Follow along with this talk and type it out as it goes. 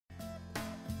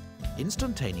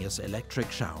Instantaneous electric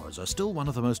showers are still one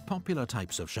of the most popular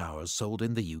types of showers sold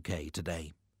in the UK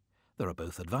today. There are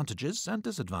both advantages and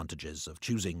disadvantages of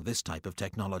choosing this type of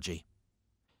technology.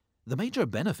 The major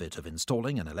benefit of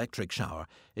installing an electric shower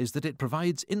is that it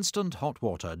provides instant hot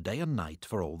water day and night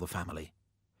for all the family.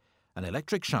 An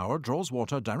electric shower draws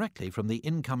water directly from the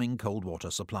incoming cold water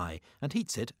supply and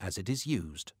heats it as it is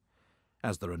used.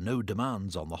 As there are no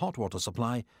demands on the hot water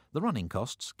supply, the running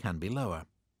costs can be lower.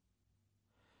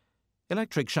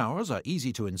 Electric showers are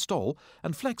easy to install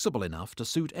and flexible enough to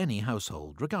suit any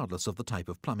household, regardless of the type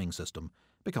of plumbing system,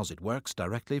 because it works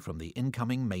directly from the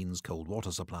incoming mains cold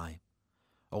water supply.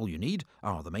 All you need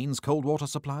are the mains cold water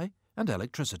supply and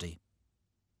electricity.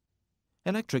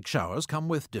 Electric showers come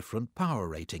with different power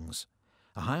ratings.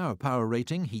 A higher power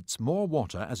rating heats more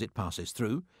water as it passes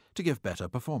through to give better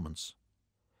performance.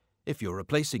 If you're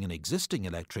replacing an existing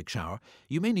electric shower,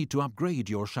 you may need to upgrade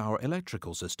your shower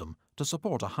electrical system to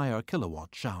support a higher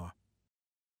kilowatt shower.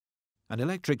 An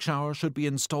electric shower should be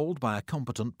installed by a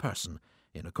competent person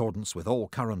in accordance with all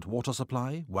current water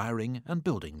supply, wiring and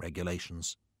building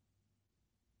regulations.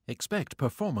 Expect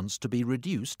performance to be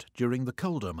reduced during the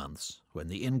colder months, when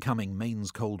the incoming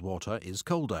mains cold water is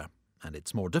colder, and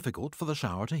it's more difficult for the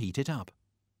shower to heat it up.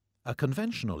 A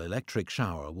conventional electric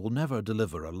shower will never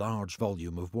deliver a large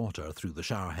volume of water through the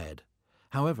shower head.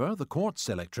 However, the quartz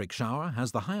electric shower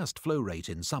has the highest flow rate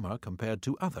in summer compared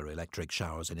to other electric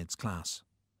showers in its class.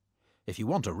 If you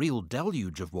want a real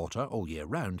deluge of water all year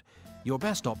round, you're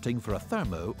best opting for a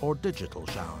thermo or digital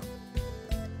shower.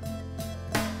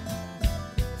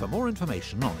 For more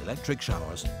information on electric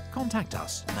showers, contact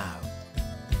us now.